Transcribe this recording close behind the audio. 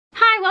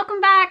welcome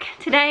back.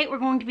 Today we're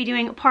going to be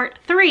doing part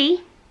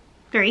three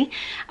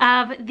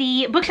of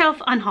the bookshelf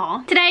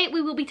unhaul. Today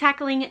we will be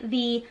tackling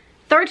the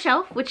third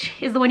shelf, which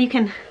is the one you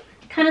can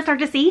kind of start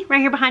to see right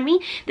here behind me.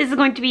 This is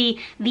going to be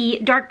the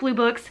dark blue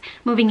books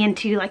moving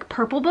into like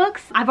purple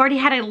books. I've already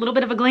had a little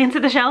bit of a glance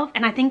at the shelf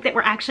and I think that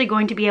we're actually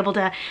going to be able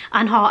to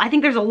unhaul. I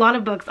think there's a lot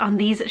of books on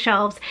these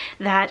shelves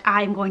that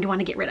I'm going to want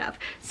to get rid of.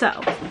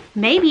 So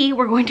maybe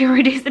we're going to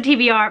reduce the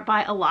TBR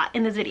by a lot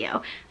in this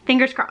video.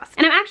 Fingers crossed.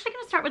 And I'm actually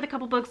going to start with a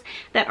couple books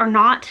that are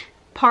not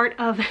part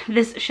of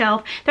this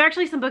shelf. There are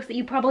actually some books that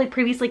you probably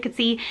previously could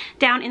see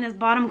down in this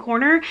bottom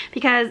corner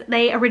because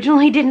they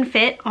originally didn't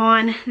fit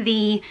on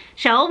the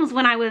shelves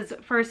when I was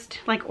first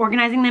like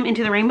organizing them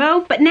into the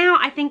rainbow. But now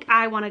I think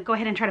I want to go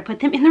ahead and try to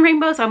put them in the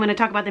rainbow, so I'm going to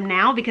talk about them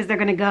now because they're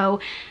going to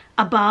go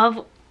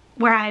above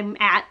where I'm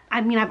at.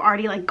 I mean, I've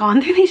already like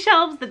gone through these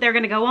shelves that they're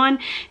gonna go on.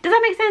 Does that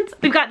make sense?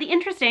 We've got The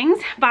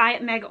Interestings by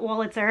Meg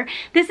Wolitzer.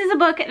 This is a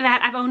book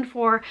that I've owned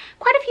for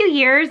quite a few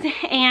years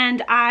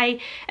and I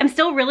am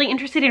still really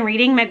interested in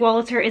reading. Meg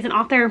Wolitzer is an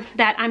author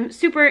that I'm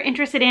super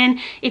interested in.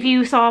 If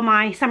you saw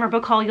my summer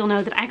book haul, you'll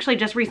know that I actually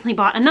just recently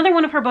bought another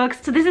one of her books.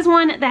 So this is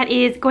one that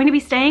is going to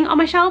be staying on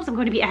my shelves. I'm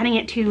going to be adding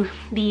it to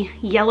the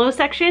yellow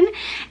section.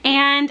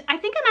 And I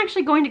think I'm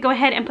actually going to go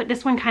ahead and put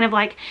this one kind of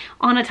like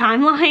on a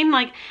timeline.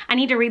 Like I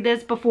need to read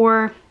this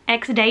before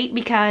X date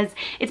because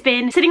it's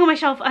been sitting on my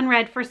shelf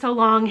unread for so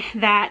long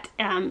that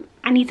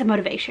I need some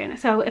motivation.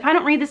 So if I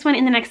don't read this one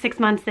in the next 6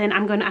 months, then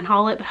I'm going to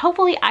unhaul it, but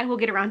hopefully I will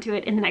get around to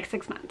it in the next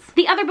 6 months.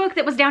 The other book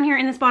that was down here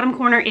in this bottom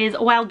corner is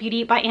Wild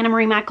Beauty by Anna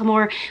Marie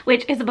McLemore,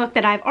 which is a book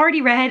that I've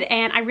already read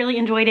and I really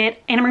enjoyed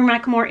it. Anna Marie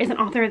McLemore is an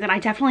author that I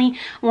definitely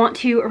want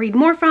to read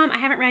more from. I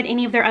haven't read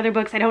any of their other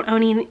books. I don't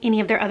own any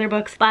of their other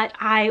books, but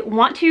I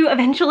want to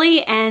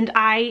eventually, and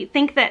I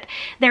think that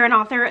they're an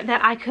author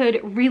that I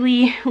could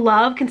really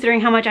love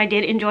considering how much I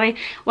did enjoy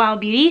Wild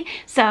Beauty.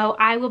 So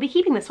I will be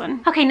keeping this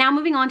one. Okay, now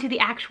moving on to the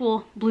actual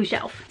blue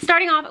shelf.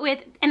 Starting off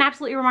with An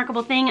Absolutely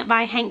Remarkable Thing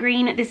by Hank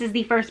Green. This is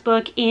the first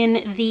book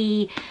in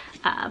the,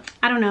 I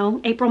don't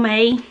know,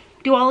 April-May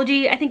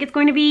duology, I think it's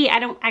going to be. I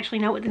don't actually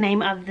know what the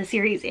name of the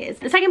series is.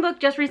 The second book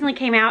just recently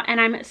came out and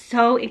I'm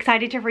so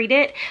excited to read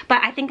it,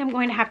 but I think I'm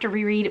going to have to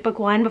reread book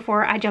 1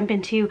 before I jump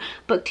into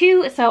book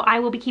 2, so I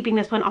will be keeping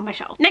this one on my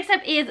shelf. Next up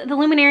is The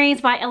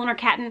Luminaries by Eleanor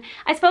Catton.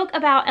 I spoke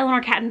about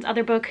Eleanor Catton's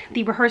other book,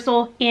 The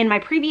Rehearsal, in my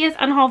previous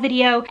unhaul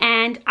video,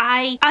 and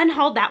I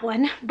unhauled that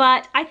one,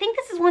 but I think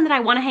this is one that I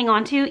want to hang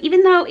on to,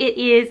 even though it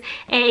is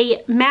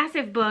a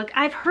massive book.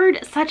 I've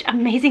heard such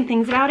amazing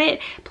things about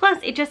it, plus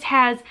it just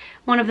has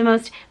one of the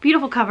most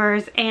beautiful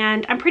covers,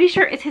 and I'm pretty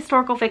sure it's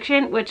historical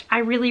fiction, which I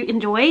really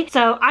enjoy.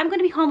 So I'm going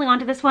to be holding on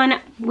to this one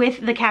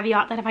with the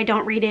caveat that if I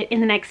don't read it in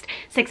the next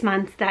 6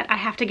 months that I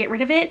have to get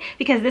rid of it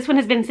because this one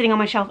has been sitting on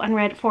my shelf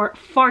unread for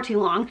far too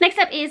long. Next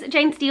up is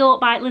Jane Steele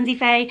by Lindsay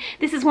Faye.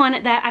 This is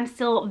one that I'm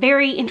still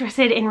very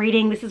interested in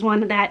reading. This is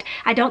one that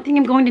I don't think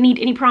I'm going to need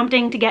any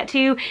prompting to get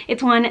to.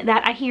 It's one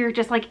that I hear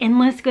just like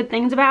endless good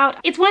things about.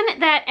 It's one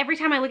that every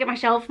time I look at my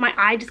shelf, my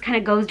eye just kind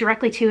of goes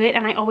directly to it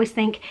and I always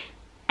think,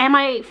 am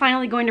I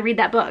finally going to read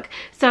that book?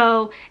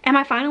 So am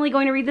I finally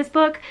going to read this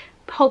book?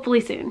 Hopefully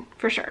soon,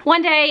 for sure.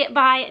 One Day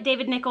by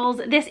David Nichols.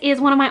 This is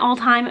one of my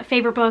all-time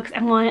favorite books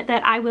and one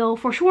that I will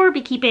for sure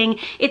be keeping.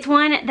 It's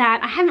one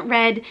that I haven't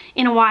read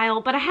in a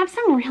while, but I have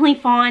some really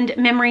fond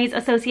memories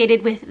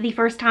associated with the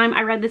first time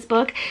I read this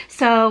book.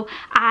 So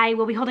I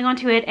will be holding on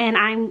to it and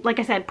I'm, like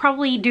I said,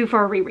 probably due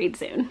for a reread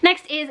soon.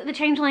 Next is The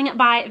Changeling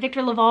by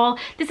Victor Laval.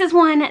 This is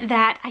one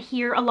that I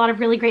hear a lot of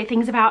really great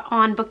things about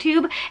on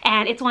BookTube,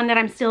 and it's one that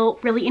I'm still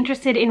really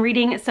interested in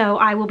reading, so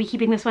I will be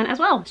keeping this one as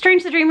well.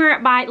 Strange the Dreamer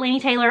by Laini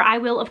Taylor.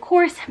 I will of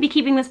course be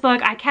keeping this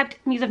book. I kept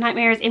Muse of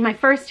Nightmares in my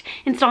first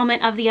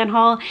installment of the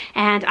unhaul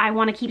and I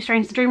want to keep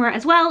Strange the Dreamer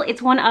as well.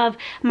 It's one of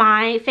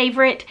my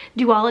favorite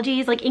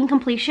duologies, like in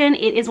completion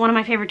it is one of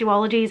my favorite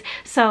duologies,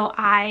 so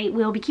I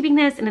will be keeping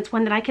this and it's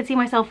one that I could see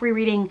myself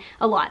rereading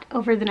a lot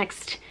over the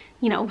next,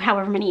 you know,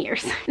 however many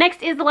years.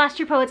 Next is The Last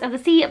True Poets of the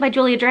Sea by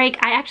Julia Drake.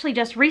 I actually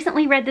just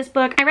recently read this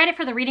book. I read it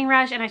for the reading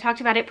rush and I talked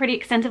about it pretty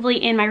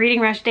extensively in my reading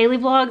rush daily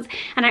vlogs,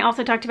 and I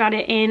also talked about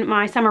it in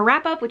my summer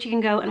wrap up, which you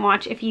can go and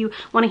watch if you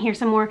want to hear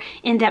some more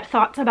in-depth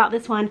thoughts about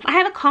this one. I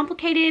have a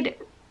complicated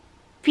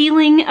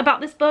feeling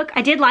about this book.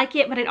 I did like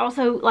it, but it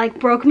also like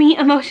broke me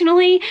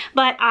emotionally,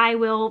 but I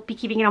will be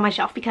keeping it on my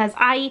shelf because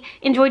I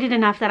enjoyed it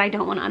enough that I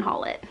don't want to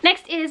unhaul it.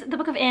 Next is The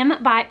Book of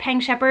M by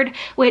Pang Shepard,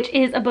 which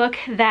is a book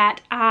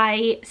that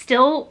I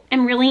still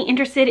am really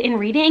interested in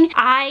reading.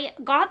 I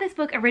got this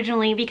book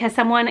originally because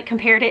someone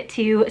compared it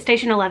to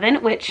Station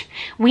 11, which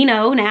we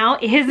know now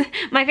is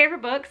my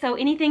favorite book, so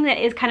anything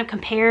that is kind of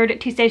compared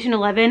to Station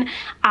 11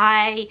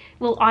 I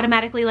will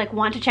automatically like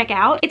want to check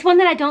out. It's one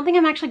that I don't think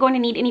I'm actually going to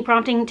need any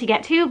prompting to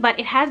get to, but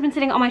it has been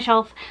sitting on my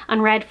shelf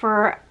unread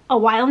for a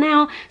while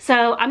now.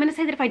 So I'm gonna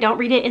say that if I don't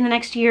read it in the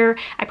next year,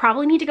 I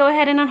probably need to go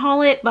ahead and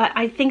unhaul it, but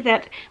I think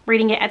that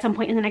reading it at some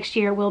point in the next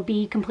year will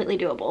be completely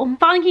doable.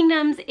 Fallen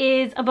Kingdoms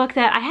is a book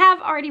that I have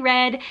already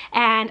read,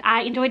 and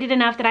I enjoyed it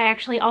enough that I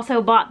actually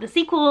also bought the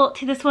sequel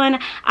to this one.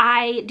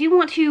 I do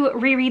want to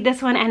reread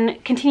this one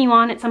and continue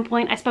on at some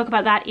point. I spoke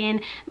about that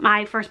in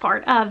my first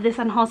part of this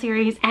unhaul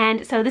series,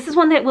 and so this is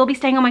one that will be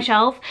staying on my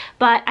shelf,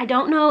 but I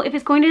don't know if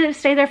it's going to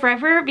stay there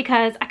forever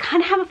because I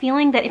kind of have a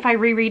feeling that if I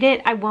reread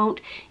it, I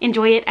won't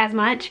enjoy it as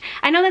much.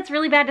 I know that's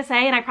really bad to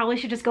say, and I probably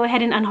should just go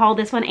ahead and unhaul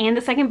this one and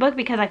the second book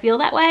because I feel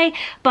that way,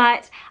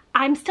 but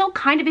I'm still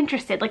kind of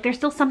interested. Like, there's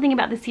still something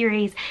about the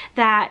series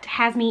that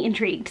has me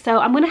intrigued. So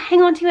I'm gonna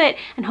hang on to it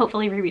and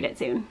hopefully reread it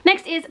soon.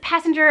 Next is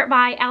Passenger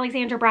by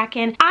Alexandra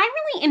Bracken. I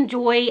really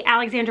enjoy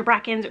Alexandra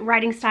Bracken's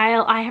writing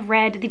style. I have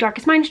read the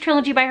Darkest Minds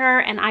trilogy by her,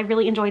 and I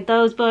really enjoyed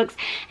those books.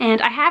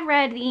 And I have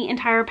read the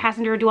entire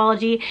Passenger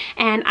duology,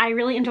 and I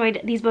really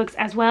enjoyed these books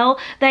as well.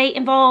 They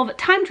involve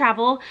time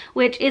travel,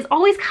 which is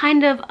always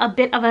kind of a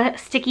bit of a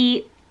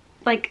sticky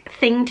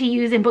thing to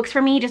use in books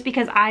for me, just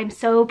because I'm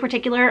so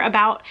particular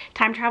about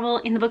time travel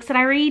in the books that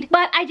I read.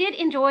 But I did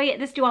enjoy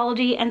this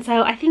duology, and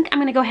so I think I'm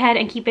gonna go ahead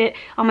and keep it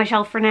on my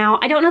shelf for now.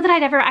 I don't know that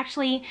I'd ever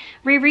actually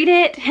reread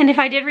it, and if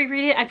I did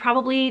reread it, I'd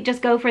probably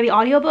just go for the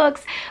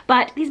audiobooks,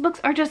 but these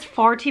books are just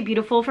far too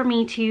beautiful for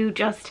me to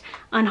just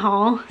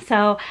unhaul.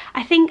 So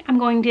I think I'm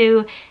going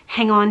to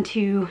hang on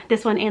to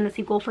this one and the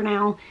sequel for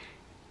now.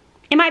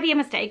 It might be a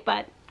mistake,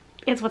 but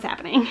it's what's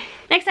happening.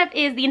 Next up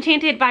is The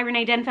Enchanted by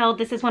Renee Denfeld.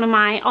 This is one of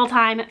my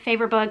all-time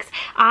favorite books.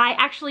 I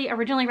actually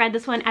originally read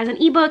this one as an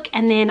ebook,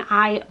 and then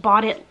I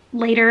bought it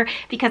later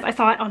because I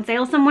saw it on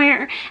sale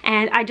somewhere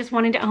and I just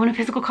wanted to own a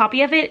physical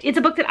copy of it. It's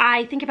a book that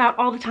I think about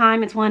all the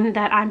time. It's one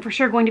that I'm for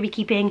sure going to be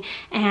keeping,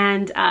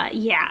 and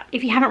yeah,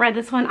 if you haven't read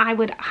this one, I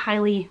would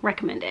highly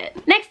recommend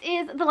it. Next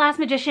is The Last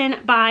Magician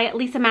by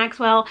Lisa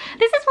Maxwell.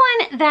 This is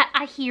one that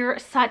I hear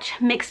such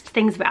mixed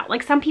things about.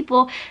 Like, some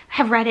people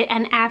have read it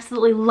and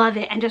absolutely love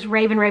it and just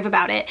rave and rave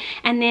about it,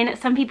 and then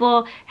some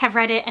people have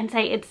read it and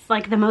say it's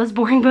like the most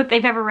boring book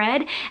they've ever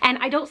read, and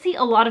I don't see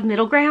a lot of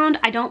middle ground.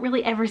 I don't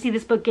really ever see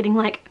this book getting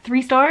like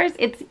 3 stars.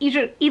 It's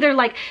either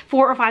like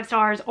 4 or 5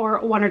 stars or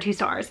 1 or 2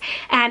 stars.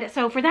 And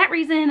so for that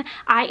reason,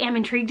 I am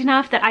intrigued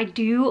enough that I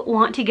do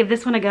want to give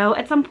this one a go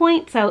at some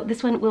point. So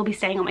this one will be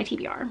staying on my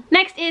TBR.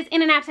 Next is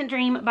In an Absent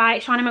Dream by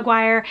Shauna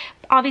Maguire.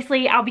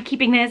 Obviously, I'll be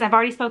keeping this. I've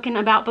already spoken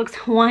about books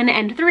 1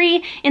 and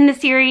 3 in the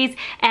series,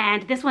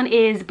 and this one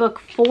is book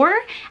 4,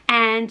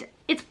 and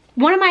it's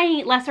one of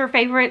my lesser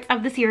favorites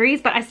of the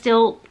series, but I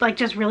still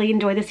just really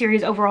enjoy the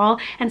series overall,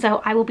 and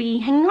so I will be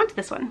hanging on to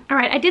this one. All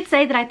right, I did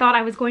say that I thought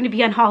I was going to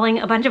be unhauling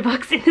a bunch of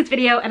books in this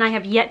video, and I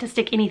have yet to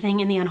stick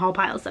anything in the unhaul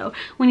pile, so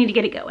we need to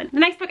get it going. The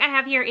next book I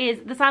have here is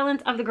The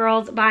Silence of the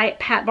Girls by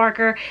Pat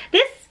Barker.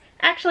 This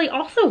actually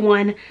also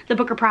won the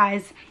Booker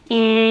Prize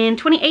in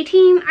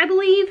 2018, I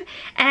believe,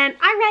 and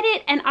I read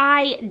it and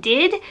I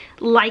did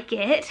like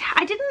it.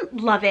 I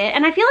didn't love it,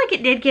 and I feel like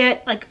it did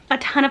get like a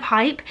ton of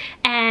hype,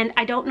 and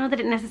I don't know that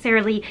it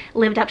necessarily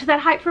lived up to that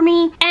hype for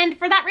me, and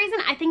for that reason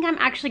I think I'm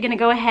actually gonna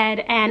go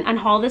ahead and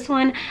unhaul this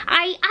one.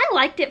 I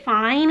liked it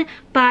fine,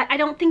 but I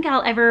don't think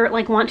I'll ever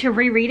want to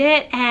reread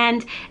it,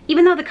 and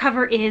even though the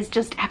cover is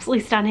just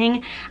absolutely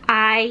stunning,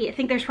 I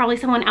think there's probably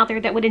someone out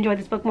there that would enjoy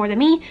this book more than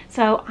me,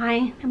 so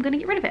I am gonna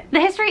get rid of it. The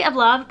History of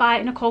Love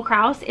by Nicole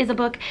Krauss is a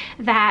book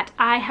that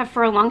I have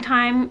for a long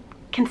time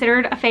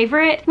considered a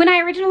favorite. When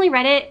I originally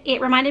read it,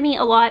 it reminded me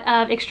a lot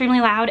of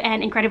Extremely Loud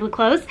and Incredibly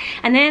Close,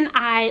 and then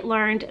I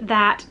learned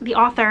that the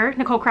author,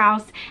 Nicole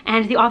Krauss,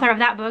 and the author of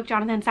that book,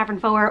 Jonathan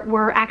Safran Foer,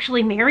 were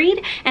actually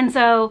married, and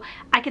so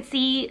I could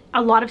see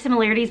a lot of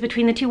similarities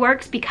between the two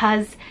works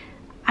because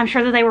I'm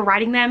sure that they were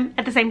writing them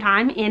at the same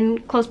time in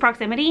close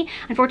proximity.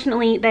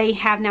 Unfortunately, they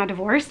have now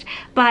divorced,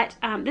 but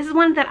this is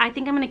one that I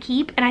think I'm gonna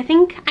keep, and I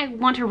think I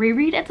want to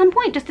reread at some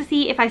point just to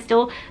see if I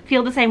still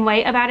feel the same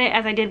way about it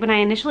as I did when I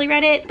initially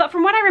read it. But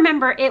from what I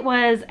remember, it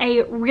was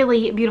a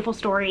really beautiful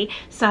story,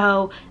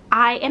 so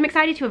I am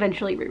excited to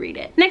eventually reread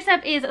it. Next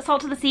up is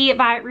Salt to the Sea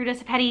by Ruta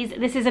Sepetys.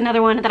 This is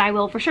another one that I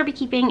will for sure be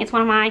keeping. It's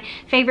one of my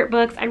favorite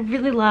books. I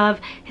really love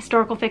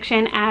historical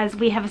fiction, as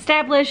we have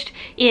established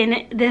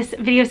in this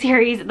video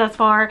series thus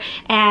far,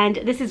 and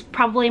this is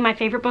probably my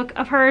favorite book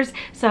of hers,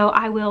 so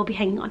I will be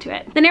hanging on to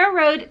it. The Narrow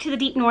Road to the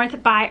Deep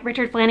North by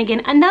Richard Flanagan,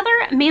 another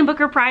Man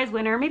Booker Prize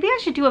winner. Maybe I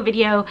should do a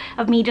video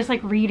of me just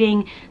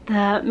reading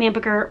the Man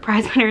Booker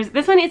Prize winners.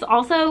 This one is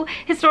also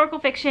historical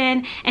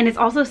fiction, and it's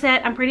also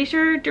set, I'm pretty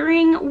sure,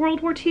 during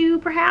World War II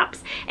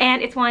perhaps,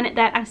 and it's one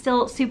that I'm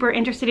still super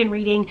interested in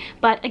reading,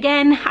 but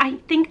again, I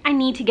think I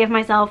need to give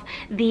myself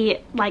the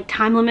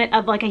time limit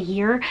of a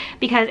year,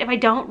 because if I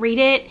don't read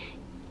it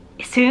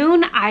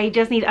soon, I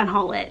just need to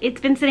unhaul it.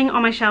 It's been sitting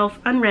on my shelf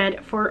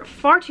unread for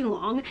far too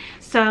long,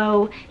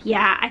 so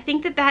yeah, I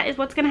think that is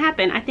what's gonna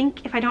happen. I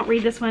think if I don't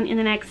read this one in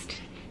the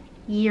next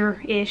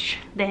year-ish,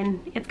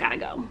 then it's gotta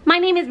go. My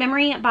Name is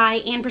Memory by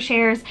Anne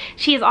Brashares.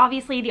 She is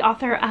obviously the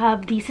author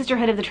of the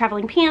Sisterhood of the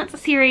Traveling Pants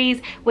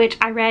series, which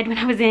I read when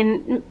I was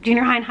in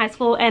junior high and high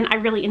school and I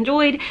really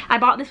enjoyed. I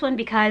bought this one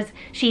because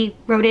she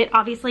wrote it,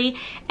 obviously,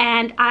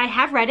 and I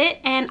have read it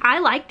and I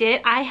liked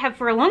it. I have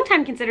for a long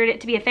time considered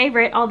it to be a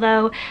favorite,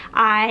 although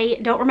I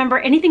don't remember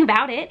anything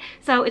about it,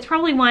 so it's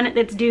probably one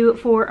that's due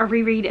for a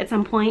reread at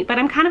some point, but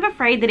I'm kind of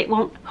afraid that it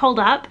won't hold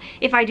up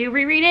if I do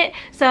reread it,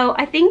 so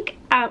I think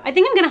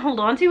I'm gonna hold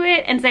on to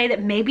it and say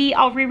that maybe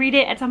I'll reread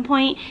it at some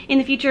point in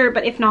the future,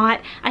 but if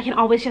not, I can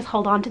always just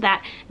hold on to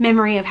that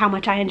memory of how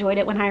much I enjoyed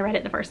it when I read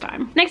it the first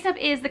time. Next up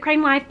is The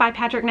Crane Wife by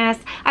Patrick Ness.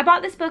 I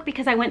bought this book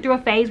because I went through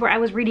a phase where I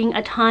was reading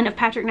a ton of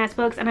Patrick Ness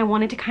books and I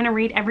wanted to kind of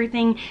read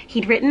everything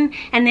he'd written,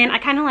 and then I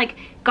kind of like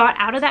got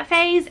out of that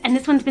phase, and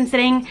this one's been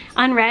sitting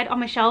unread on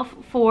my shelf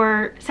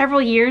for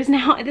several years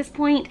now at this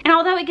point. And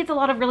although it gets a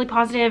lot of really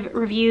positive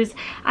reviews,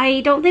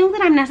 I don't think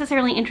that I'm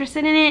necessarily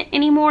interested in it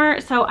anymore,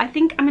 so I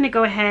think I'm gonna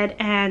go ahead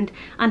and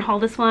unhaul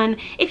this one.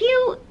 If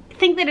you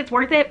think that it's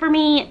worth it for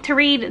me to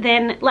read,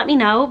 then let me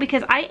know,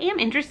 because I am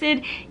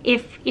interested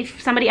if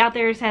somebody out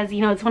there says,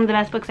 you know, it's one of the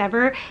best books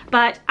ever,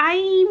 but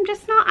I'm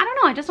just not, I don't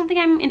know, I just don't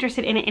think I'm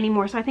interested in it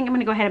anymore, so I think I'm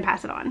gonna go ahead and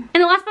pass it on.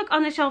 And the last book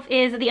on the shelf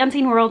is The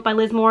Unseen World by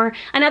Liz Moore,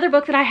 another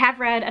book that I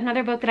have read,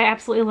 another book that I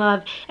absolutely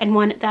love, and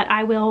one that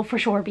I will for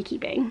sure be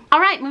keeping.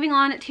 All right, moving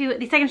on to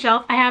the second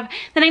shelf, I have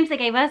The Names They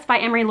Gave Us by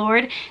Emery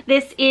Lord.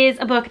 This is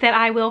a book that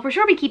I will for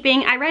sure be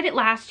keeping. I read it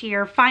last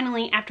year,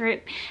 finally, after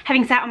it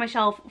having sat on my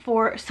shelf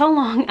for so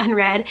long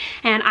unread,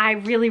 and I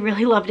really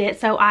loved it,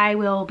 so I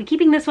will be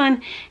keeping this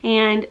one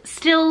and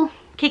still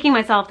kicking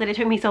myself that it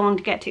took me so long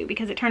to get to,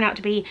 because it turned out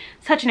to be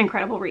such an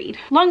incredible read.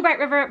 Long Bright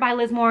River by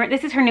Liz Moore.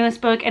 This is her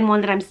newest book and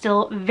one that I'm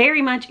still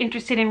very much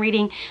interested in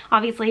reading.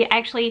 Obviously, I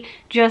actually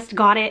just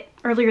got it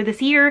earlier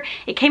this year.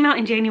 It came out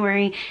in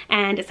January,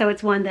 and so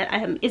it's one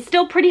that is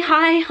still pretty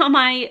high on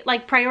my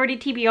like priority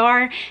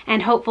TBR,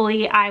 and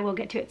hopefully I will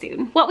get to it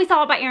soon. What We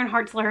Saw by Aaron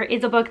Hartzler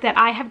is a book that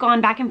I have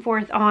gone back and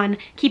forth on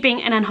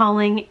keeping and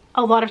unhauling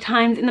a lot of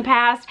times in the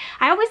past.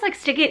 I always like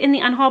stick it in the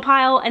unhaul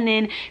pile, and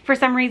then for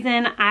some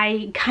reason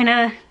I kind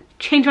of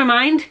change my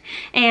mind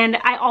and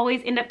I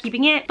always end up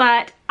keeping it,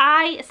 but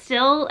I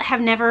still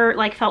have never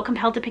like felt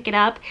compelled to pick it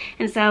up,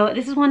 and so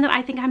this is one that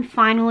I think I'm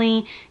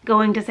finally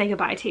going to say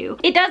goodbye to.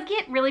 It does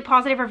get really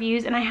positive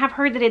reviews, and I have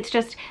heard that it's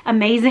just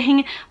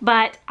amazing,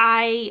 but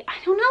I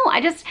don't know, I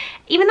just,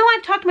 even though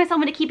I've talked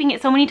myself into keeping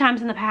it so many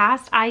times in the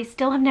past, I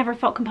still have never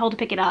felt compelled to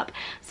pick it up,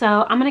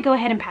 so I'm gonna go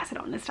ahead and pass it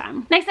on this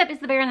time. Next up is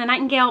The Bear and the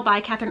Nightingale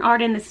by Catherine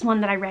Arden. This is one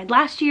that I read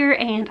last year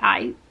and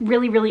I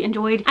really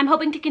enjoyed. I'm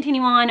hoping to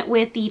continue on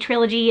with the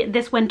trilogy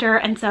this winter,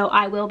 and so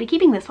I will be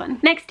keeping this one.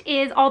 Next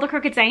is All the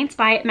Crooked Saints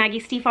by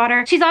Maggie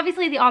Stiefvater. She's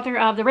obviously the author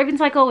of The Raven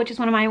Cycle, which is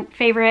one of my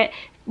favorite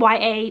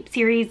YA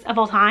series of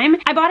all time.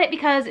 I bought it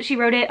because she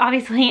wrote it,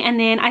 obviously, and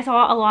then I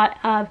saw a lot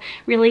of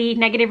really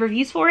negative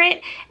reviews for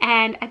it,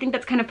 and I think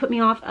that's kind of put me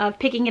off of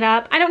picking it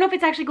up. I don't know if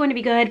it's actually going to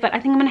be good, but I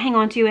think I'm gonna hang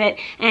on to it,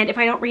 and if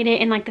I don't read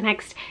it in like the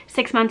next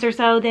 6 months or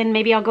so, then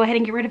maybe I'll go ahead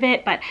and get rid of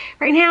it, but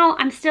right now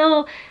I'm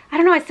still, I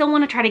don't know, I still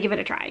want to try to give it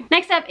a try.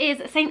 Next up is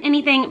Saint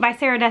Anything by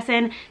Sarah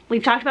Dessen.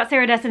 We've talked about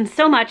Sarah Dessen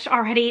so much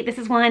already. This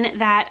is one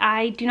that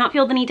I do not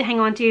feel the need to hang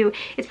on to.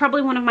 It's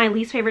probably one of my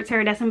least favorite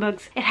Sarah Dessen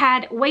books. It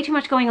had way too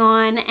much going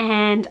on,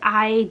 and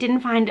I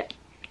didn't find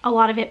a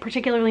lot of it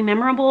particularly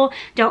memorable.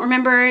 Don't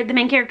remember the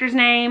main character's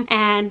name,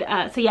 and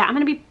so yeah, I'm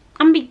gonna be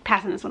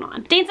passing this one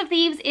on. Dance of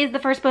Thieves is the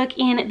first book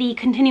in the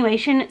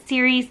continuation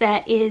series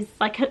that is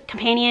like a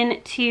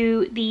companion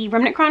to the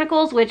Remnant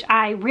Chronicles, which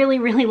I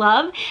really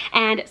love,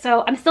 and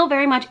so I'm still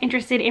very much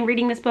interested in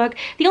reading this book.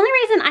 The only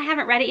reason I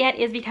haven't read it yet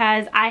is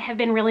because I have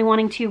been really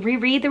wanting to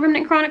reread the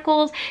Remnant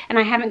Chronicles, and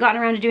I haven't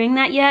gotten around to doing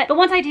that yet, but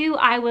once I do,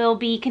 I will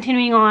be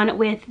continuing on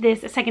with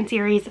this second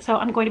series, so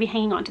I'm going to be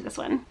hanging on to this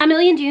one. A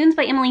Million Dunes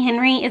by Emily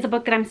Henry is a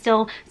book that I'm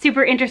still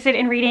super interested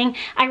in reading.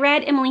 I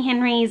read Emily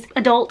Henry's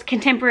adult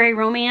contemporary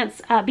romance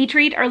Beach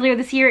Read earlier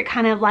this year. It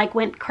kind of like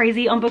went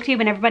crazy on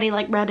BookTube and everybody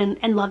like read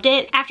and loved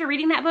it. After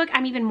reading that book,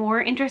 I'm even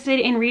more interested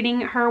in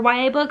reading her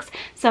YA books,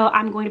 so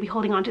I'm going to be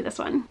holding on to this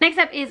one. Next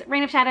up is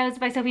Reign of Shadows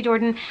by Sophie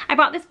Jordan. I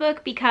bought this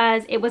book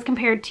because it was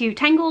compared to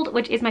Tangled,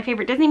 which is my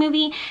favorite Disney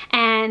movie,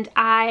 and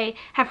I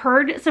have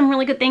heard some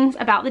really good things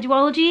about the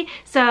duology,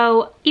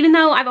 so even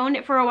though I've owned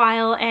it for a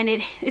while and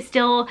it is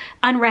still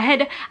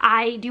unread,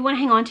 I do want to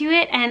hang on to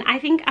it, and I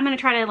think I'm going to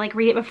try to like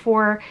read it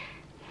before,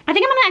 I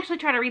think I'm gonna actually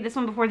try to read this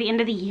one before the end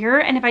of the year,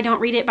 and if I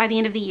don't read it by the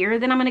end of the year,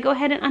 then I'm gonna go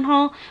ahead and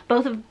unhaul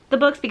both of the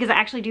books, because I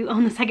actually do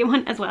own the second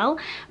one as well.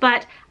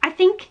 But I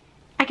think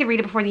I could read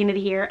it before the end of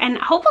the year, and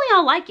hopefully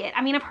I'll like it.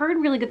 I mean, I've heard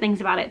really good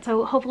things about it,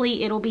 so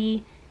hopefully it'll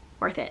be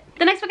worth it.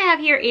 The next book I have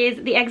here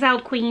is The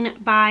Exiled Queen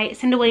by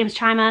Cinda Williams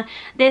Chima.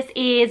 This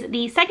is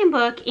the second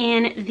book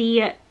in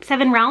the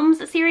Seven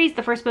Realms series,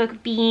 the first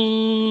book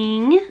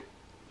being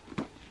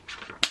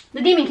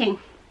The Demon King.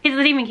 It's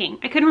the Demon King.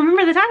 I couldn't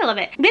remember the title of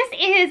it. This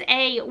is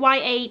a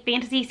YA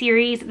fantasy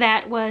series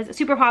that was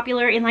super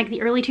popular in like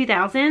the early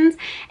 2000s,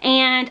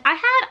 and I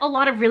had a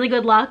lot of really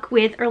good luck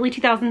with early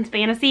 2000s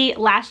fantasy.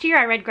 Last year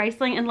I read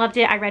Graceling and loved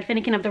it. I read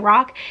Finnegan of the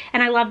Rock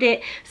and I loved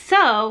it.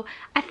 So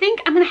I think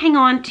I'm gonna hang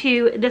on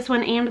to this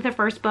one and the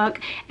first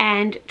book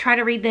and try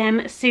to read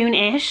them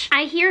soon-ish.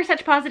 I hear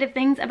such positive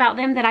things about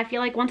them that I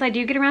feel like once I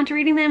do get around to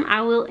reading them,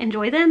 I will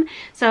enjoy them.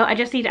 So I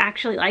just need to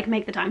actually like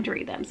make the time to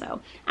read them. So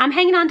I'm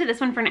hanging on to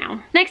this one for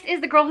now. Next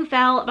is The Girl Who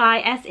Fell by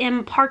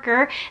S.M.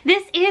 Parker.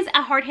 This is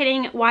a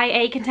hard-hitting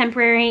YA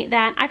contemporary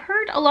that I've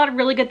heard a lot of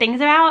really good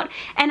things about,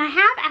 and I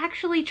have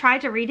actually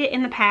tried to read it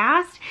in the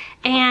past,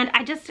 and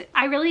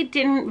I really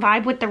didn't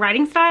vibe with the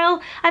writing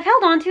style. I've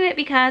held on to it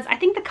because I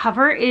think the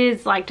cover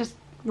is like just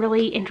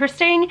really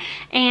interesting,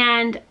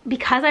 and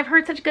because I've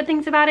heard such good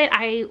things about it,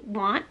 I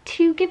want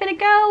to give it a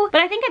go.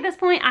 But I think at this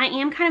point I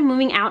am kind of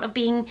moving out of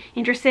being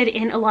interested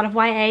in a lot of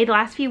YA. The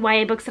last few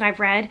YA books that I've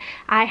read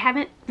I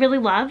haven't really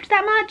loved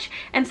that much,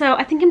 and so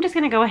I think I'm just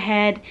gonna go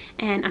ahead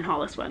and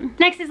unhaul this one.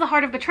 Next is The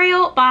Heart of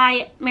Betrayal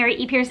by Mary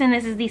E. Pearson.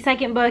 This is the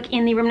second book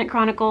in the Remnant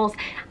Chronicles.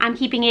 I'm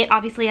keeping it.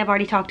 Obviously I've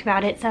already talked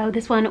about it, so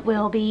this one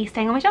will be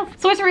staying on my shelf.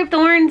 Sorcery of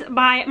Thorns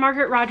by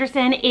Margaret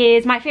Rogerson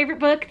is my favorite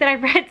book that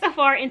I've read so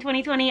far in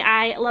 2020.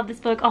 I love this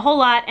book a whole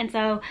lot, and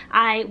so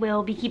I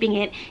will be keeping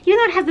it, even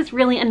though it has this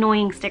really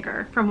annoying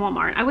sticker from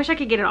Walmart. I wish I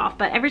could get it off,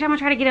 but every time I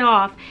try to get it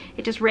off,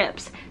 it just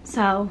rips.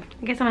 So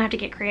I guess I'm gonna have to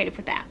get creative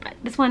with that, but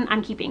this one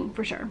I'm keeping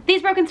for sure.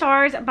 These Broken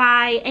Stars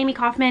by Amy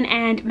Kaufman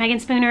and Megan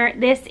Spooner.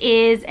 This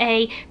is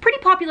a pretty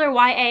popular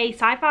YA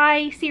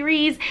sci-fi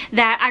series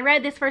that I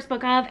read this first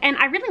book of, and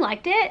I really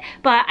liked it,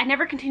 but I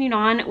never continued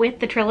on with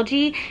the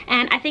trilogy.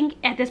 And I think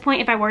at this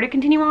point, if I were to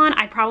continue on,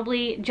 I'd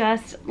probably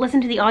just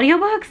listen to the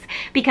audiobooks,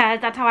 because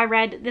that's how I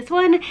read this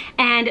one.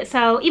 And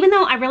so even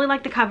though I really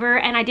like the cover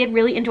and I did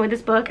really enjoy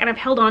this book and I've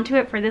held on to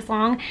it for this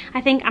long,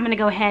 I think I'm gonna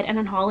go ahead and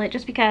unhaul it,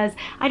 just because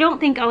I don't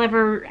think I'll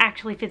ever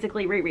actually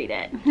physically reread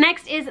it.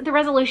 Next is The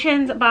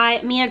Resolutions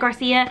by Mia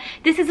Garcia.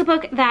 This is a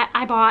book that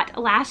I bought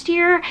last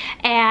year,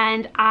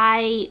 and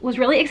I was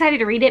really excited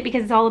to read it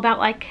because it's all about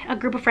like a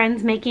group of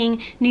friends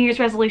making New Year's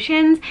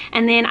resolutions.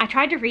 And then I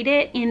tried to read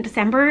it in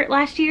December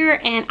last year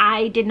and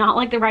I did not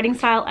like the writing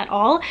style at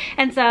all,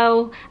 and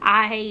so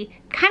I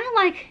kind of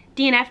like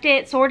DNF'd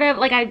it, sort of.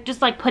 Like I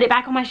just like put it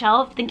back on my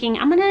shelf thinking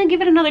I'm gonna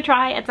give it another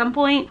try at some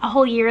point. A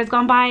whole year has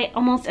gone by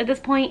almost at this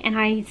point and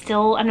I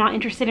still am not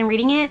interested in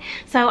reading it,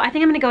 so I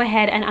think I'm gonna go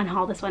ahead and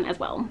unhaul this one as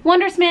well.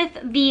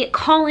 Wondersmith, The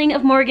Calling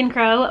of Morgan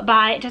Crow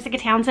by Jessica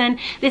Townsend.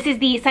 This is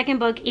the second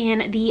book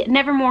in the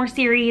Nevermore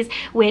series,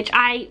 which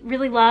I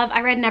really love.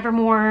 I read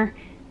Nevermore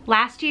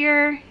last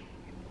year,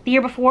 the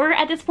year before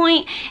at this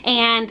point,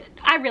 and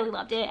I really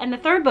loved it. And the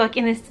third book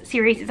in this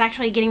series is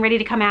actually getting ready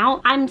to come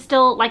out. I'm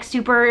still like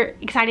super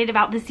excited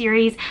about this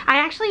series. I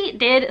actually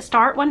did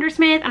start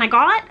Wondersmith and I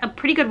got a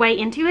pretty good way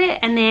into it,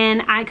 and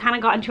then I kind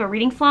of got into a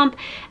reading slump,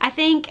 I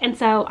think, and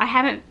so I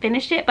haven't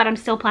finished it, but I'm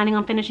still planning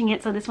on finishing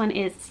it, so this one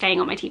is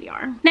staying on my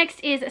TBR. Next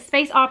is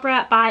Space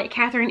Opera by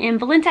Catherine M.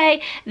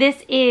 Valente.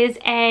 This is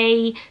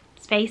a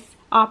space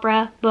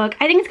opera book.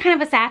 I think it's kind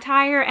of a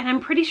satire, and I'm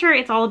pretty sure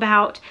it's all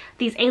about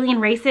these alien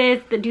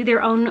races that do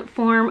their own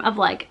form of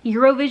like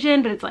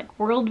Eurovision, but it's like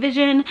world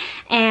vision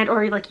and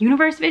or like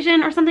universe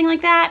vision or something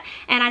like that.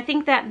 And I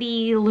think that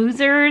the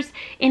losers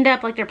end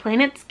up like their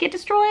planets get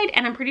destroyed,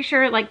 and I'm pretty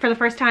sure like for the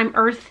first time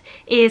Earth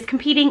is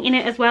competing in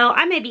it as well.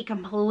 I may be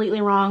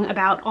completely wrong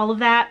about all of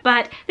that,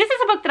 but this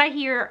is a book that I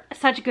hear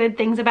such good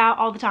things about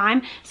all the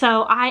time,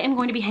 so I am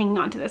going to be hanging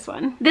on to this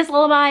one. This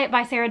Lullaby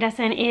by Sarah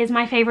Dessen is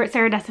my favorite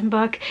Sarah Dessen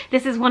book.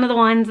 This is one of the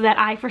ones that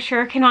I for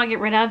sure cannot get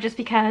rid of, just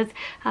because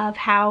of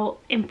how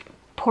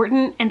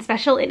important and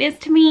special it is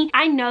to me.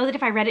 I know that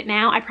if I read it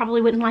now, I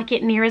probably wouldn't like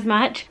it near as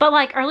much, but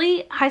like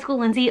early high school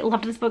Lindsay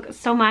loved this book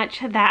so much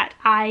that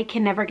I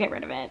can never get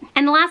rid of it.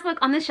 And the last book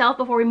on this shelf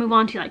before we move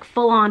on to like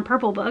full-on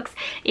purple books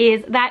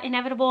is That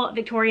Inevitable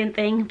Victorian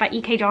Thing by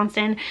E.K.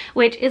 Johnston,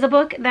 which is a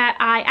book that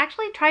I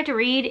actually tried to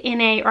read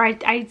in a, or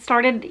I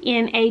started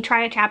in a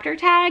try a chapter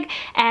tag,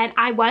 and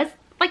I was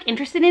like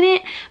interested in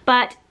it,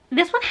 but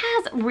this one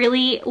has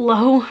really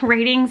low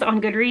ratings on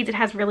Goodreads. It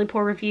has really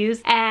poor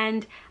reviews,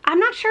 and I'm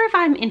not sure if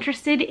I'm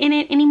interested in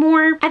it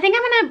anymore. I think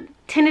I'm gonna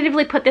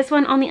tentatively put this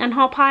one on the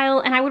unhaul pile,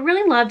 and I would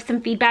really love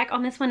some feedback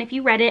on this one. If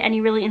you read it and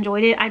you really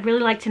enjoyed it, I'd really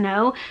like to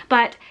know,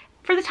 but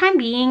for the time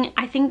being,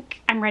 I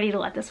think I'm ready to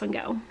let this one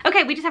go.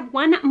 Okay, we just have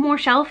one more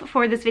shelf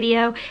for this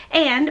video,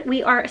 and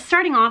we are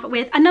starting off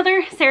with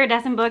another Sarah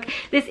Dessen book.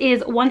 This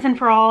is Once and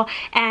For All,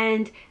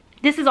 and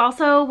this is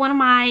also one of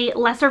my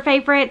lesser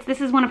favorites. This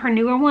is one of her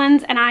newer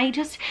ones, and I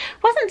just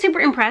wasn't super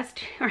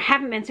impressed, or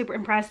haven't been super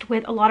impressed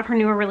with a lot of her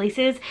newer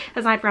releases,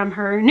 aside from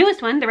her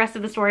newest one, The Rest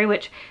of the Story,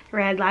 which I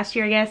read last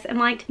year, I guess, and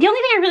liked. The only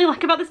thing I really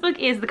like about this book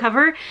is the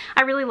cover.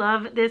 I really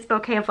love this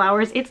bouquet of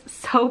flowers. It's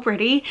so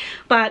pretty,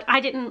 but I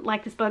didn't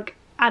like this book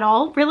at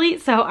all, really,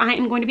 so I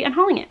am going to be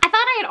unhauling it. I thought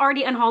I had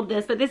already unhauled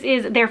this, but this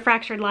is Their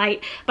Fractured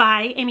Light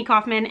by Amy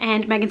Kaufman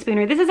and Megan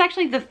Spooner. This is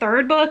actually the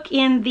third book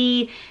in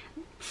the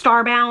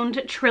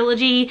Starbound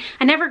trilogy.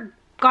 I never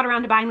got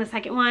around to buying the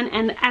second one,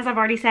 and as I've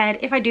already said,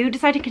 if I do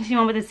decide to continue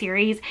on with the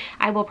series,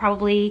 I will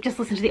probably just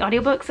listen to the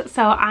audiobooks,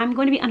 so I'm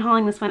going to be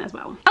unhauling this one as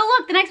well. Oh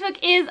look, the next book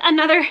is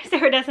another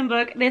Sarah Dessen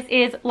book. This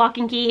is Lock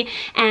and Key,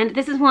 and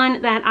this is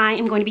one that I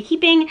am going to be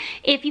keeping.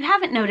 If you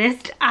haven't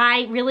noticed,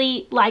 I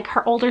really like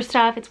her older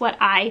stuff. It's what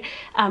I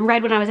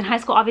read when I was in high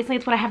school. Obviously,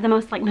 it's what I have the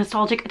most like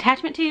nostalgic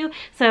attachment to,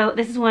 so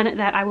this is one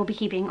that I will be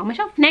keeping on my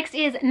shelf. Next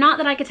is Not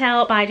That I Could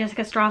Tell by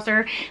Jessica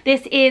Strasser.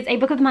 This is a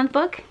book of the month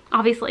book,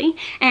 obviously,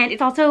 and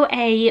it's also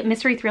a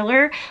mystery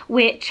thriller,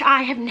 which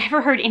I have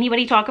never heard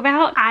anybody talk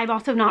about. I'm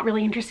also not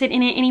really interested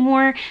in it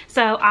anymore,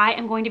 so I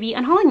am going to be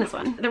unhauling this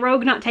one. The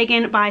Rogue Not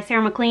Taken by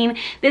Sarah McLean.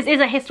 This is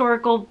a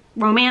historical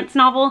romance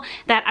novel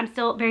that I'm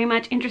still very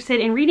much interested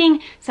in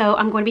reading, so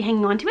I'm going to be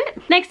hanging on to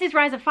it. Next is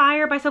Rise of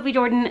Fire by Sophie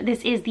Jordan.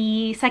 This is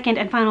the second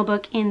and final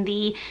book in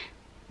the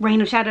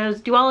Reign of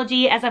Shadows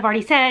duology. As I've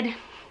already said,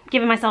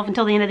 giving myself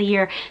until the end of the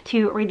year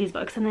to read these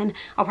books, and then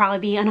I'll probably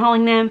be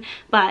unhauling them,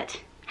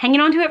 but hanging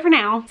on to it for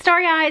now.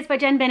 Starry Eyes by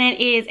Jen Bennett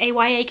is a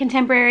YA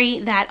contemporary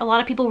that a lot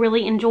of people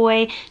really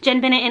enjoy. Jen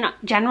Bennett in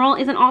general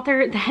is an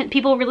author that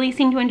people really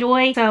seem to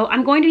enjoy, so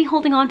I'm going to be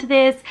holding on to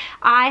this.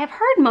 I have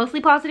heard mostly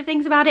positive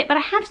things about it, but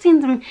I have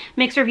seen some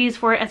mixed reviews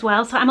for it as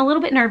well, so I'm a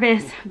little bit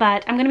nervous,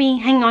 but I'm going to be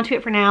hanging on to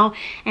it for now,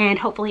 and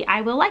hopefully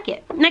I will like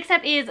it. Next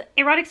up is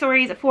Erotic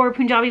Stories for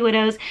Punjabi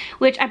Widows,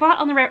 which I bought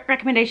on the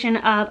recommendation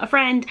of a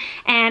friend,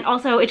 and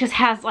also it just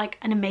has like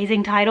an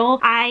amazing title.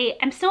 I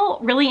am still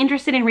really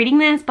interested in reading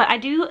this, but I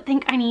do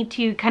think I need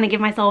to kind of give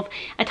myself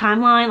a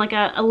timeline, like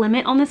a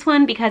limit on this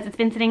one, because it's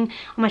been sitting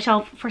on my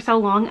shelf for so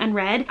long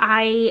unread.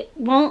 I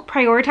won't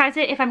prioritize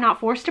it if I'm not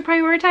forced to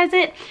prioritize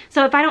it,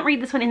 so if I don't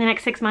read this one in the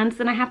next 6 months,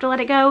 then I have to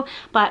let it go,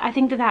 but I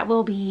think that that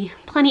will be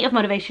plenty of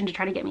motivation to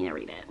try to get me to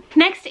read it.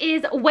 Next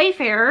is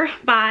Wayfarer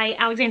by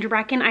Alexandra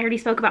Bracken. I already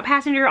spoke about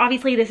Passenger.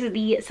 Obviously, this is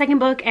the second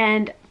book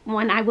and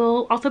one I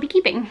will also be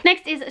keeping.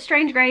 Next is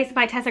Strange Grace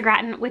by Tessa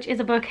Gratton, which is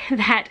a book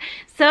that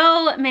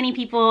so many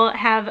people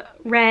have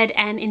read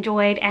and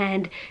enjoyed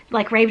and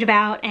like raved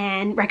about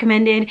and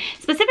recommended.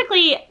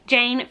 Specifically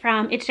Jane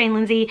from It's Jane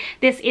Lindsay.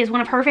 This is one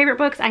of her favorite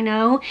books, I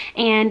know,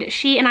 and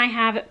she and I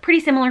have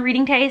pretty similar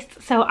reading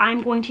tastes, so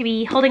I'm going to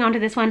be holding on to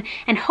this one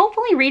and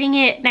hopefully reading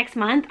it next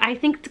month. I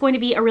think it's going to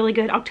be a really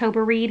good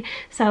October read,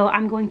 so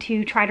I'm going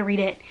to try to read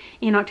it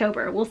in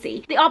October. We'll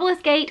see. The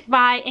Obelisk Gate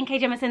by N.K.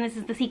 Jemisin. This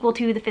is the sequel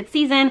to the 5th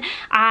season.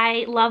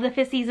 I love the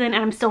 5th season and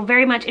I'm still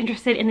very much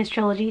interested in this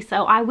trilogy,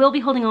 so I will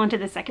be holding on to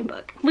the second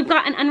book. We've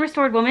got An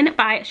Unrestored Woman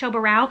by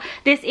Shobha Rao.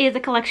 This is a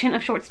collection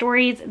of short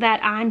stories that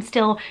I'm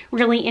still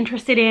really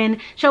interested in.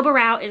 Shobha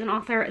Rao is an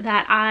author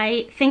that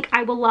I think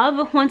I will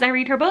love once I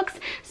read her books,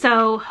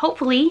 so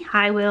hopefully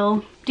I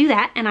will do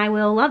that and I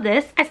will love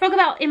this. I spoke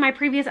about in my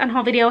previous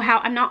unhaul video how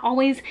I'm not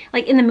always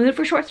like in the mood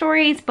for short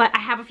stories, but I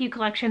have a few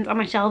collections on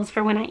my shelves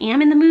for when I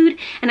am in the mood,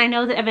 and I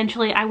know that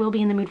eventually I will be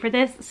in the mood for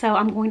this, so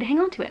I'm going to hang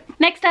on to it.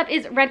 Next up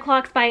is Red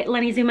Clocks by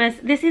Lenny Zumas.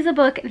 This is a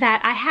book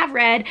that I have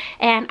read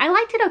and I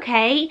liked it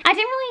okay. I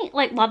didn't really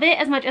like love it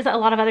as much as a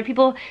lot of other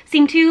people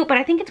seem to, but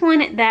I think it's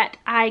one that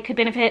I could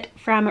benefit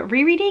from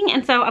rereading,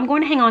 and so I'm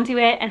going to hang on to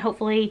it and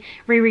hopefully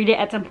reread it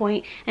at some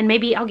point, and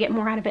maybe I'll get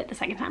more out of it the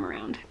second time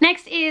around.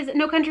 Next is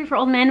No Country for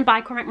Old Men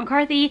by Cormac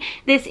McCarthy.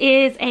 This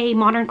is a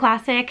modern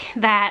classic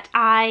that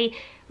I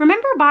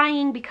remember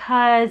buying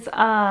because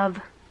of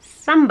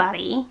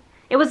somebody.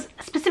 It was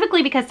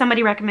specifically because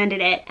somebody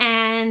recommended it,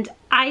 and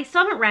I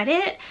still haven't read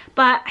it,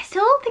 but I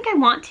still think I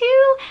want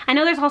to. I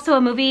know there's also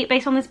a movie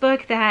based on this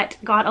book that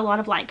got a lot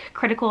of like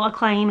critical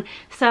acclaim,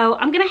 so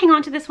I'm gonna hang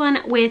on to this one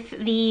with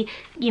the,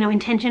 you know,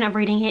 intention of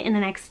reading it in the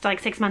next like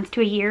 6 months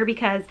to a year,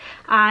 because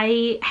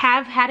I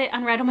have had it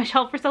unread on my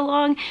shelf for so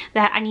long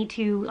that I need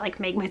to like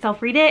make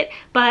myself read it,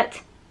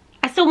 but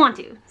I still want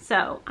to,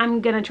 so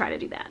I'm gonna try to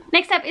do that.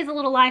 Next up is A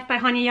Little Life by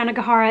Hanya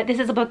Yanagihara. This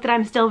is a book that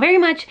I'm still very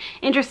much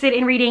interested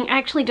in reading. I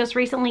actually just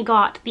recently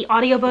got the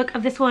audiobook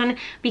of this one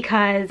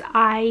because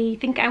I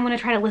think I want to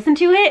try to listen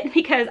to it,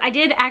 because I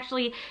did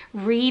actually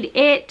read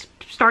it,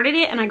 started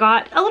it, and I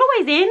got a little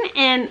ways in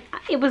and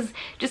it was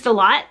just a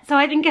lot, so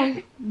I think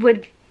I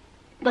would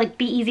like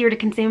be easier to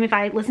consume if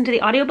I listen to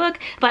the audiobook,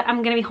 but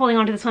I'm gonna be holding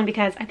on to this one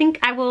because I think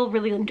I will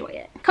really enjoy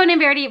it. Conan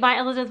Verity by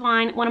Elizabeth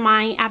Wine, one of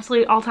my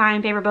absolute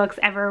all-time favorite books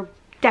ever.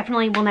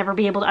 Definitely will never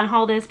be able to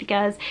unhaul this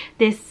because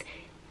this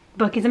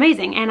book is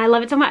amazing and I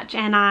love it so much,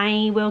 and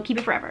I will keep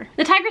it forever.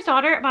 The Tiger's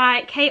Daughter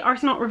by Kay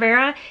Arsenault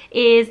Rivera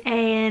is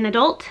an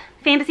adult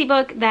fantasy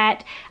book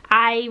that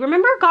I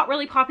remember got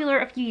really popular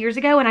a few years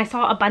ago, and I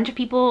saw a bunch of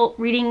people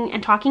reading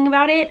and talking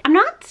about it. I'm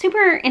not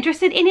super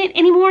interested in it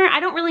anymore.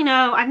 I don't really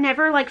know. I've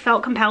never like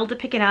felt compelled to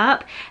pick it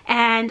up,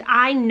 and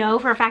I know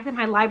for a fact that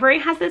my library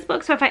has this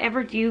book, so if I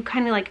ever do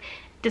kind of like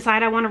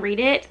decide I want to read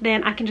it,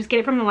 then I can just get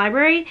it from the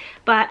library,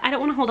 but I don't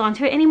want to hold on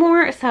to it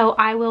anymore, so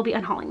I will be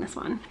unhauling this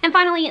one. And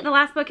finally, the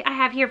last book I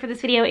have here for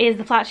this video is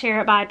The Flat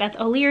Share by Beth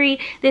O'Leary.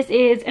 This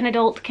is an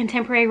adult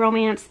contemporary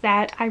romance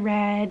that I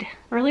read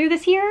earlier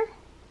this year.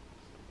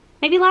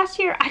 maybe last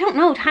year. I don't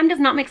know. Time does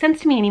not make sense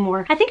to me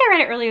anymore. I think I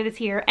read it earlier this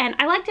year and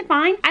I liked it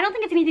fine. I don't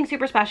think it's anything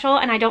super special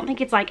and I don't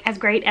think it's like as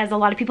great as a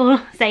lot of people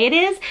say it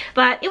is,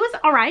 but it was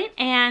all right,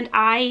 and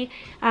I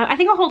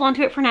think I'll hold on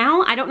to it for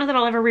now. I don't know that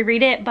I'll ever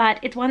reread it, but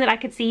it's one that I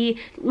could see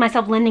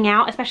myself lending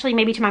out, especially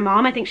maybe to my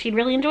mom. I think she'd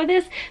really enjoy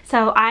this,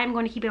 so I'm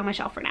going to keep it on my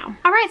shelf for now.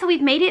 All right, so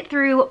we've made it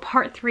through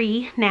part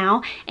 3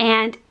 now,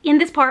 and in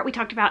this part we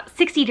talked about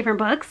 60 different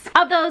books.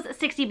 Of those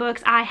 60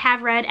 books, I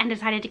have read and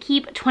decided to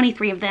keep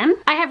 23 of them.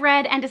 I have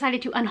read and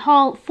decided to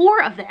unhaul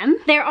 4 of them.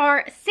 There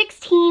are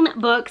 16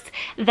 books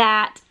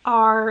that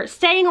are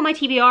staying on my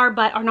TBR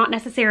but are not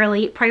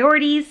necessarily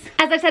priorities.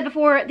 As I've said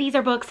before, these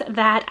are books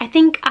that I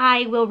think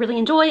I will really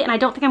enjoy and I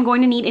don't think I'm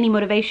going to need any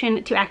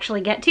motivation to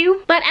actually get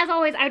to. But as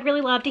always, I'd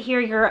really love to hear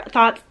your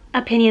thoughts,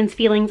 opinions,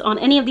 feelings on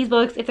any of these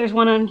books. If there's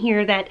one on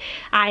here that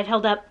I've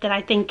held up that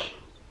I think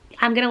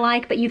I'm gonna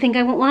like but you think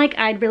I won't like,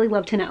 I'd really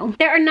love to know.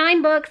 There are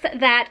 9 books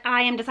that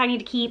I am deciding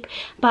to keep,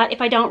 but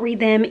if I don't read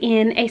them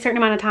in a certain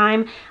amount of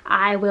time,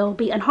 I will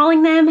be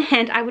unhauling them,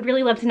 and I would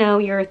really love to know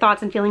your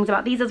thoughts and feelings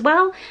about these as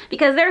well,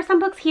 because there are some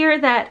books here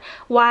that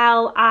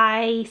while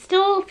I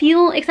still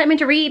feel excitement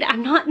to read,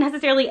 I'm not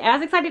necessarily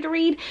as excited to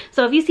read.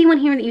 So if you see one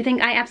here that you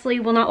think I absolutely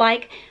will not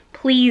like,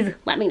 please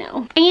let me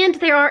know. And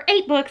there are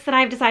 8 books that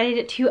I've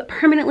decided to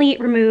permanently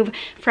remove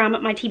from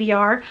my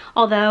TBR.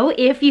 Although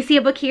if you see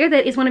a book here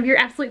that is one of your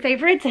absolute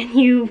favorites and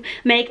you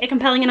make a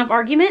compelling enough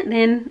argument,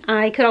 then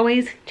I could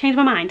always change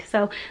my mind.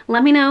 So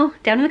let me know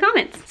down in the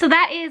comments. So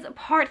that is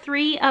part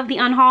 3 of the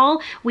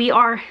unhaul. We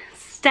are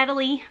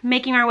steadily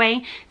making our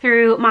way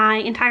through my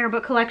entire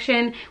book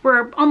collection.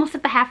 We're almost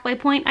at the halfway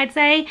point, I'd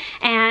say,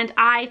 and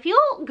I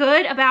feel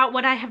good about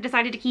what I have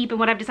decided to keep and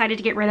what I've decided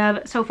to get rid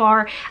of so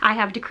far. I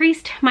have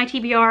decreased my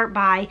TBR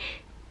by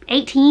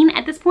 18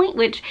 at this point,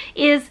 which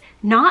is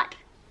not,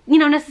 you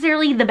know,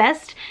 necessarily the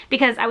best,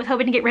 because I was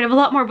hoping to get rid of a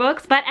lot more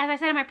books, but as I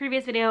said in my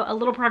previous video, a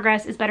little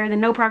progress is better than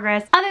no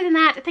progress. Other than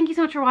that, thank you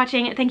so much for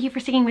watching. Thank you for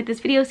sticking with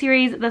this video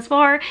series thus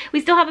far. We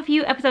still have a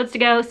few episodes to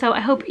go, so I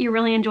hope you're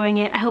really enjoying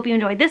it. I hope you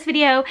enjoyed this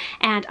video,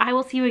 and I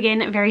will see you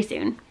again very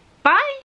soon.